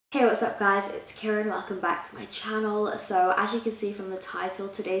Hey, what's up guys, it's Kieran, welcome back to my channel. So as you can see from the title,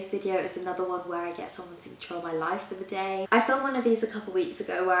 today's video is another one where I get someone to control my life for the day. I filmed one of these a couple weeks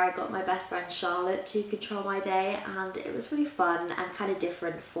ago where I got my best friend Charlotte to control my day, and it was really fun and kind of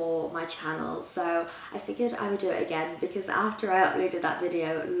different for my channel. So I figured I would do it again because after I uploaded that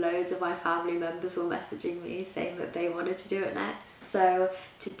video, loads of my family members were messaging me saying that they wanted to do it next. So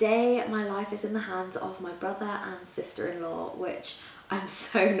today my life is in the hands of my brother and sister-in-law, which I'm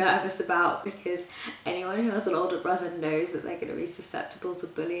so nervous about because anyone who has an older brother knows that they're going to be susceptible to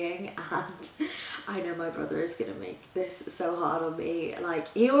bullying, and I know my brother is going to make this so hard on me.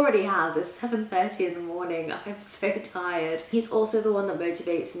 Like, he already has. It's 7:30 in the morning. I'm so tired. He's also the one that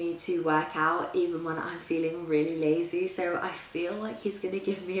motivates me to work out even when I'm feeling really lazy, so I feel like he's going to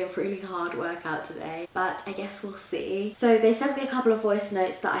give me a really hard workout today, but I guess we'll see. So they sent me a couple of voice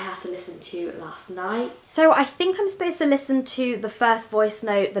notes that I had to listen to last night. So I think I'm supposed to listen to the first voice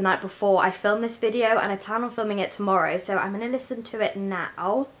note the night before I filmed this video, and I plan on filming it tomorrow, so I'm going to listen to it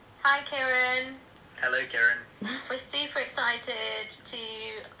now. Hi Kieran. Hello Kieran. We're super excited to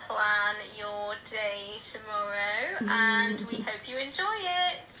plan your day tomorrow and we hope you enjoy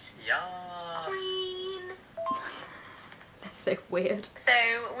it. Yes. Queen. That's so weird. So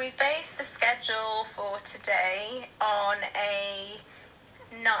we've based the schedule for today on a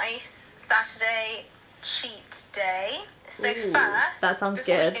nice Saturday cheat day. So Ooh, first, that sounds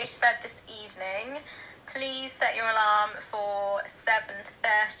before good. you go to bed this evening, please set your alarm for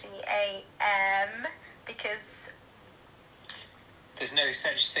 7:30 AM because There's no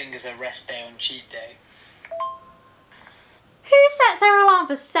such thing as a rest day on cheat day. Who sets their alarm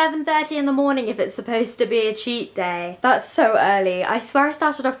for 7:30 in the morning if it's supposed to be a cheat day? That's so early. I swear I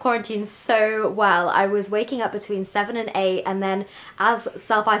started off quarantine so well. I was waking up between 7 and 8, and then as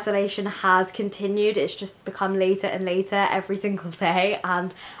self-isolation has continued, it's just become later and later every single day,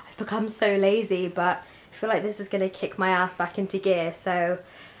 and I've become so lazy, but I feel like this is going to kick my ass back into gear, so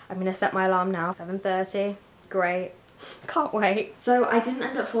I'm going to set my alarm now. 7:30. Great. Can't wait. So I didn't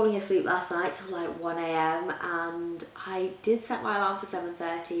end up falling asleep last night till like 1 AM, and I did set my alarm for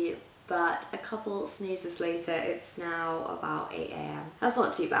 7:30, but a couple snoozes later it's now about 8 AM. That's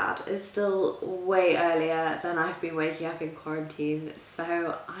not too bad. It's still way earlier than I've been waking up in quarantine,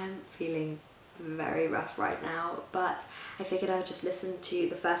 so I'm feeling very rough right now, but I figured I would just listen to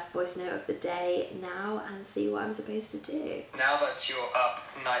the first voice note of the day now and see what I'm supposed to do. Now that you're up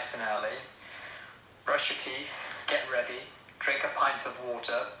nice and early, brush your teeth, get ready, drink a pint of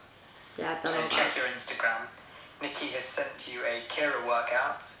water, Yeah, I've done all and that. check your Instagram. Nikki has sent you a Kira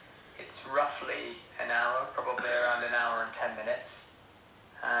workout. It's roughly an hour, probably around an hour and 10 minutes,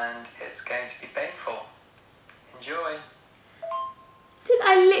 and it's going to be painful. Enjoy. Did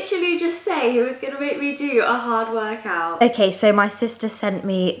I literally just say he was going to make me do a hard workout? Okay, so my sister sent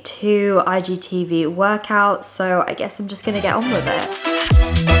me 2 IGTV workouts, so I guess I'm just going to get on with it.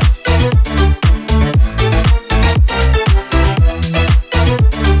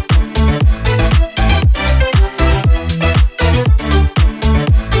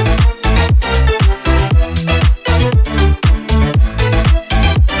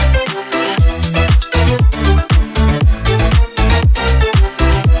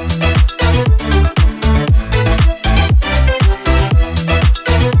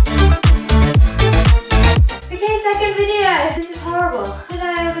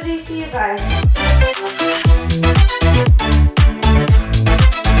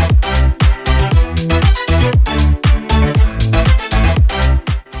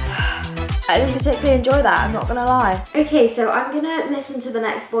 I didn't particularly enjoy that, I'm not gonna lie. Okay, so I'm gonna listen to the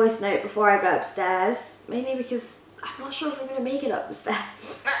next voice note before I go upstairs, mainly because I'm not sure if I'm gonna make it up the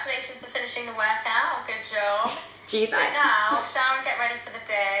stairs. congratulations for finishing the workout. Good job. Gee, So thanks. now shower and get ready for the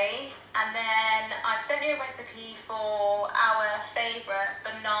day, and then I've sent you a recipe for our favourite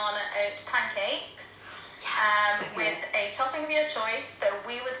banana oat pancakes. Yes, okay. With a topping of your choice, so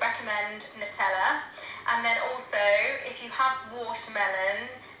we would recommend Nutella, and then also if you have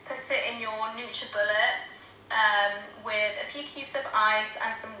watermelon, put it in your NutriBullet with a few cubes of ice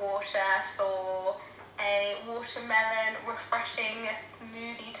and some water for a watermelon refreshing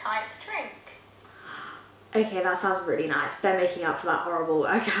smoothie type drink. Okay, that sounds really nice. They're making up for that horrible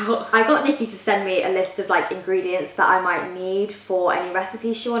workout. I got Nikki to send me a list of like ingredients that I might need for any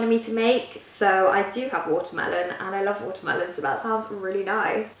recipes she wanted me to make. So I do have watermelon and I love watermelon, so that sounds really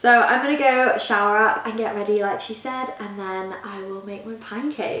nice. So I'm gonna go shower up and get ready like she said, and then I will make my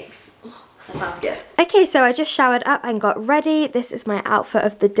pancakes. Oh, That sounds good. Okay, so I just showered up and got ready. This is my outfit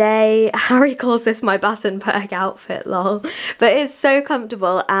of the day. Harry calls this my Battenberg outfit, lol. But it's so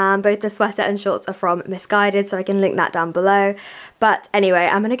comfortable, and both the sweater and shorts are from Missguided, so I can link that down below. But anyway,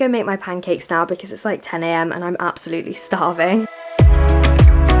 I'm gonna go make my pancakes now because it's like 10 AM and I'm absolutely starving.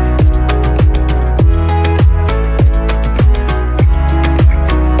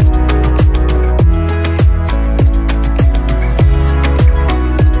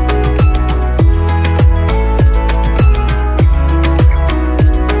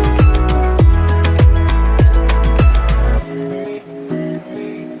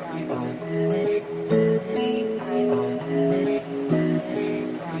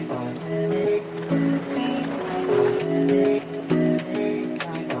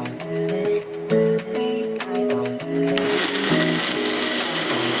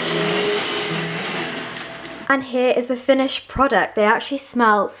 And here is the finished product. They actually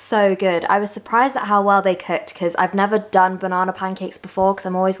smell so good. I was surprised at how well they cooked because I've never done banana pancakes before because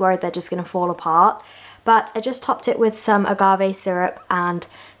I'm always worried they're just gonna fall apart. But I just topped it with some agave syrup and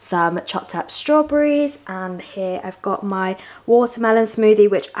some chopped up strawberries. And here I've got my watermelon smoothie,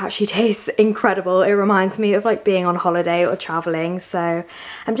 which actually tastes incredible. It reminds me of like being on holiday or traveling. So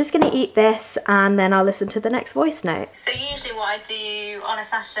I'm just gonna eat this and then I'll listen to the next voice note. So usually what I do on a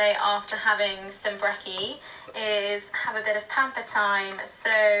Saturday after having some brekkie is have a bit of pamper time.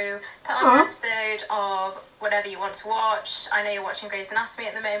 So put on an episode of whatever you want to watch. I know you're watching Grey's Anatomy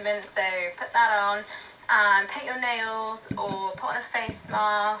at the moment, so put that on and paint your nails or put on a face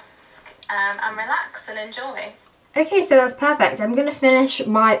mask and relax and enjoy. Okay, so that's perfect. I'm gonna finish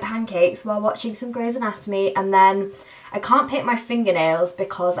my pancakes while watching some Grey's Anatomy, and then I can't paint my fingernails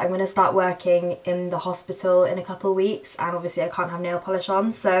because I'm gonna start working in the hospital in a couple of weeks, and obviously I can't have nail polish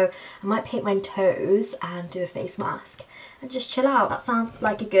on, so I might paint my toes and do a face mask and just chill out. That sounds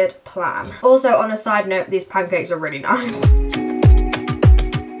like a good plan. Also, on a side note, these pancakes are really nice.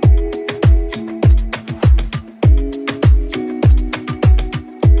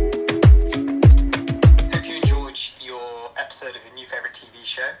 Episode of your new favourite TV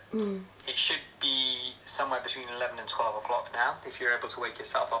show. It should be somewhere between 11 and 12 o'clock now, if you're able to wake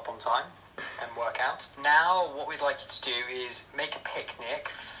yourself up on time and work out. Now, what we'd like you to do is make a picnic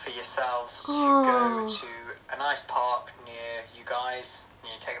for yourselves to go to a nice park near you guys. You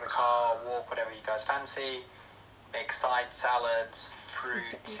know, take the car, walk, whatever you guys fancy. Make side salads,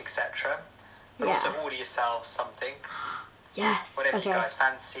 fruits, etc. But also order yourselves something. Yes. Whatever you guys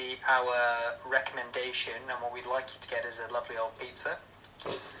fancy. Our recommendation and what we'd like you to get is a lovely old pizza.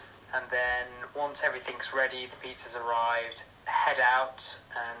 And then once everything's ready, the pizza's arrived, head out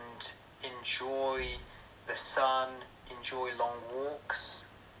and enjoy the sun, enjoy long walks.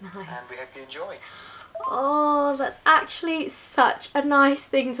 Nice. And we hope you enjoy. Oh, that's actually such a nice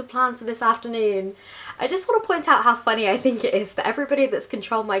thing to plan for this afternoon. I just want to point out how funny I think it is that everybody that's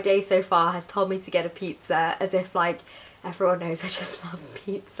controlled my day so far has told me to get a pizza, as if like everyone knows I just love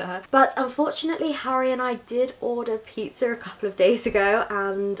pizza. But unfortunately, Harry and I did order pizza a couple of days ago,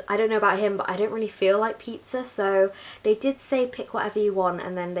 and I don't know about him, but I don't really feel like pizza, so they did say pick whatever you want,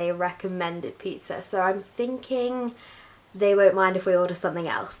 and then they recommended pizza. So I'm thinking they won't mind if we order something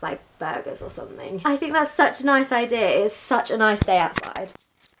else, like burgers or something. I think that's such a nice idea. It's such a nice day outside.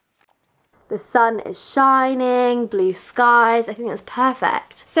 The sun is shining, blue skies, I think that's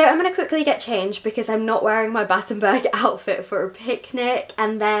perfect. So I'm gonna quickly get changed because I'm not wearing my Battenberg outfit for a picnic,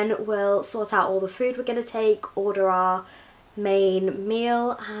 and then we'll sort out all the food we're gonna take, order our main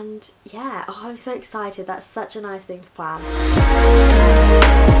meal, and yeah, oh, I'm so excited. That's such a nice thing to plan.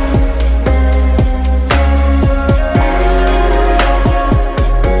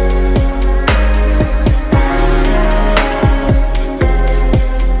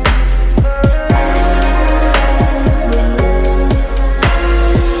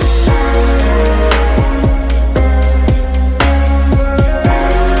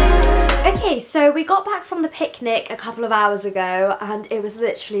 So we got back from the picnic a couple of hours ago and it was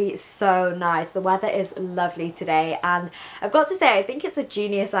literally so nice. The weather is lovely today, and I've got to say I think it's a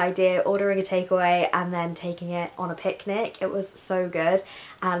genius idea ordering a takeaway and then taking it on a picnic. It was so good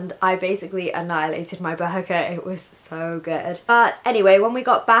and I basically annihilated my burger. It was so good. But anyway, when we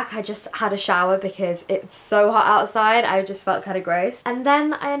got back I just had a shower because it's so hot outside. I just felt kind of gross, and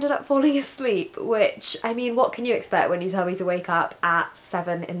then I ended up falling asleep, which, I mean, what can you expect when you tell me to wake up at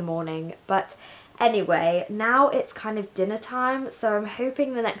 7 in the morning? But anyway, now it's kind of dinner time, so I'm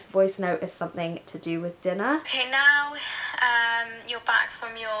hoping the next voice note is something to do with dinner. Okay, now you're back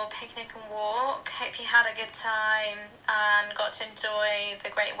from your picnic and walk. Hope you had a good time and got to enjoy the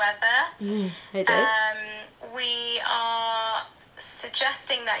great weather. I did. We are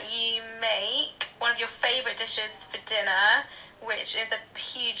suggesting that you make one of your favourite dishes for dinner, which is a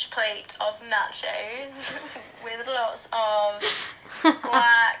huge plate of nachos with lots of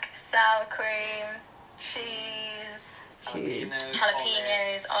guac, sour cream, cheese,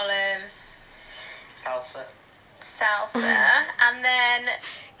 jalapenos, olives, salsa, and then...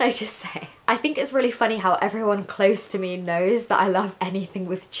 Can I just say, I think it's really funny how everyone close to me knows that I love anything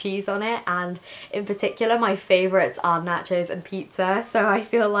with cheese on it, and in particular my favourites are nachos and pizza, so I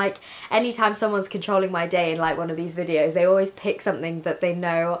feel like anytime someone's controlling my day in like one of these videos, they always pick something that they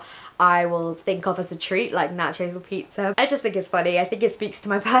know I will think of as a treat, like nachos or pizza. I just think it's funny. I think it speaks to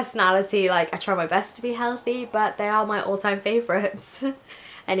my personality. Like, I try my best to be healthy, but they are my all-time favourites.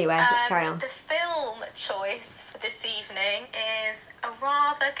 Anyway, let's carry on. The film choice for this evening is a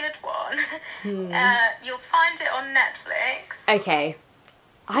rather good one. You'll find it on Netflix. Okay,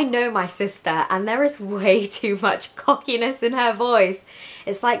 I know my sister, and there is way too much cockiness in her voice.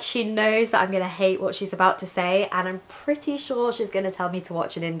 It's like she knows that I'm gonna hate what she's about to say, and I'm pretty sure she's gonna tell me to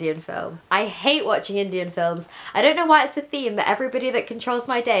watch an Indian film. I hate watching Indian films. I don't know why it's a theme that everybody that controls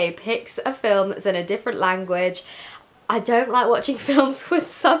my day picks a film that's in a different language. I don't like watching films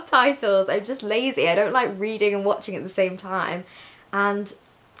with subtitles. I'm just lazy. I don't like reading and watching at the same time. And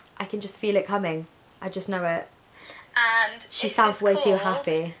I can just feel it coming. I just know it. And she sounds way too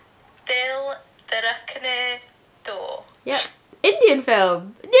happy. Dil Dharakne Do. Yep. Indian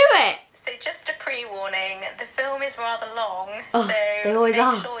film. Knew it! So just a pre-warning, the film is rather long, oh, so they always make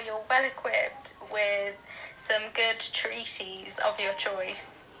are. sure you're well equipped with some good treaties of your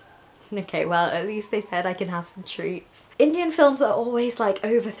choice. Okay, well, at least they said I can have some treats. Indian films are always like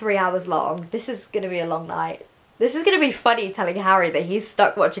over 3 hours long. This is gonna be a long night. This is gonna be funny telling Harry that he's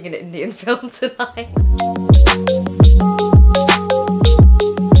stuck watching an Indian film tonight.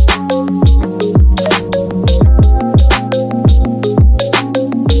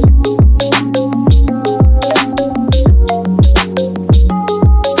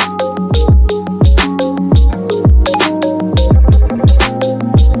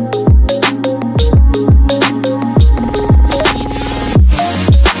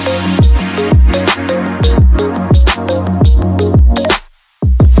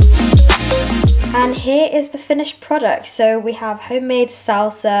 And here is the finished product. So we have homemade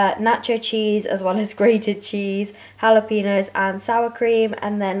salsa, nacho cheese, as well as grated cheese, jalapenos and sour cream.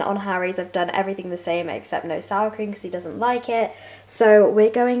 And then on Harry's I've done everything the same except no sour cream because he doesn't like it. So we're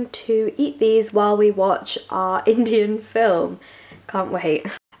going to eat these while we watch our Indian film. Can't wait.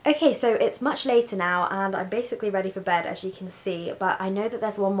 Okay, so it's much later now and I'm basically ready for bed, as you can see, but I know that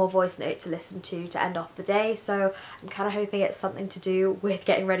there's one more voice note to listen to end off the day, so I'm kind of hoping it's something to do with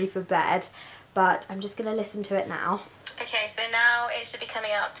getting ready for bed, but I'm just going to listen to it now. Okay, so now it should be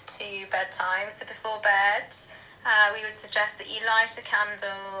coming up to bedtime, so before bed we would suggest that you light a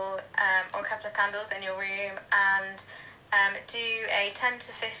candle or a couple of candles in your room and do a 10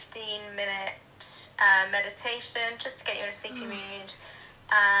 to 15 minute meditation just to get you in a sleepy mood.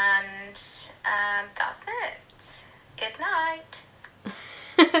 And that's it. Good night.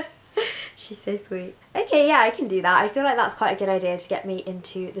 She's so sweet. Okay, yeah, I can do that. I feel like that's quite a good idea to get me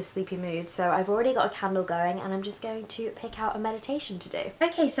into the sleepy mood. So I've already got a candle going and I'm just going to pick out a meditation to do.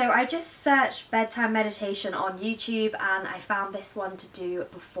 Okay, so I just searched bedtime meditation on YouTube and I found this one to do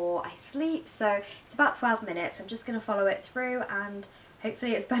before I sleep. So it's about 12 minutes. I'm just going to follow it through and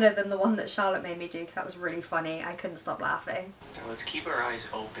hopefully it's better than the one that Charlotte made me do because that was really funny. I couldn't stop laughing. Now let's keep our eyes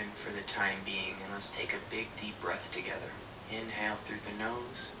open for the time being and let's take a big deep breath together. Inhale through the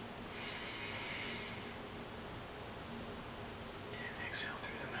nose. And exhale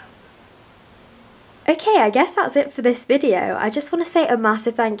through the mouth. Okay, I guess that's it for this video. I just want to say a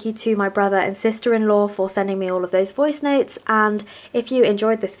massive thank you to my brother and sister-in-law for sending me all of those voice notes, and if you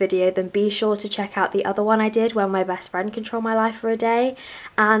enjoyed this video then be sure to check out the other one I did when my best friend controlled my life for a day,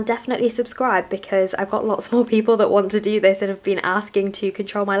 and definitely subscribe because I've got lots more people that want to do this and have been asking to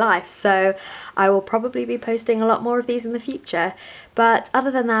control my life, so I will probably be posting a lot more of these in the future. But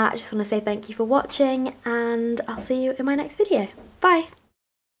other than that, I just want to say thank you for watching and I'll see you in my next video. Bye!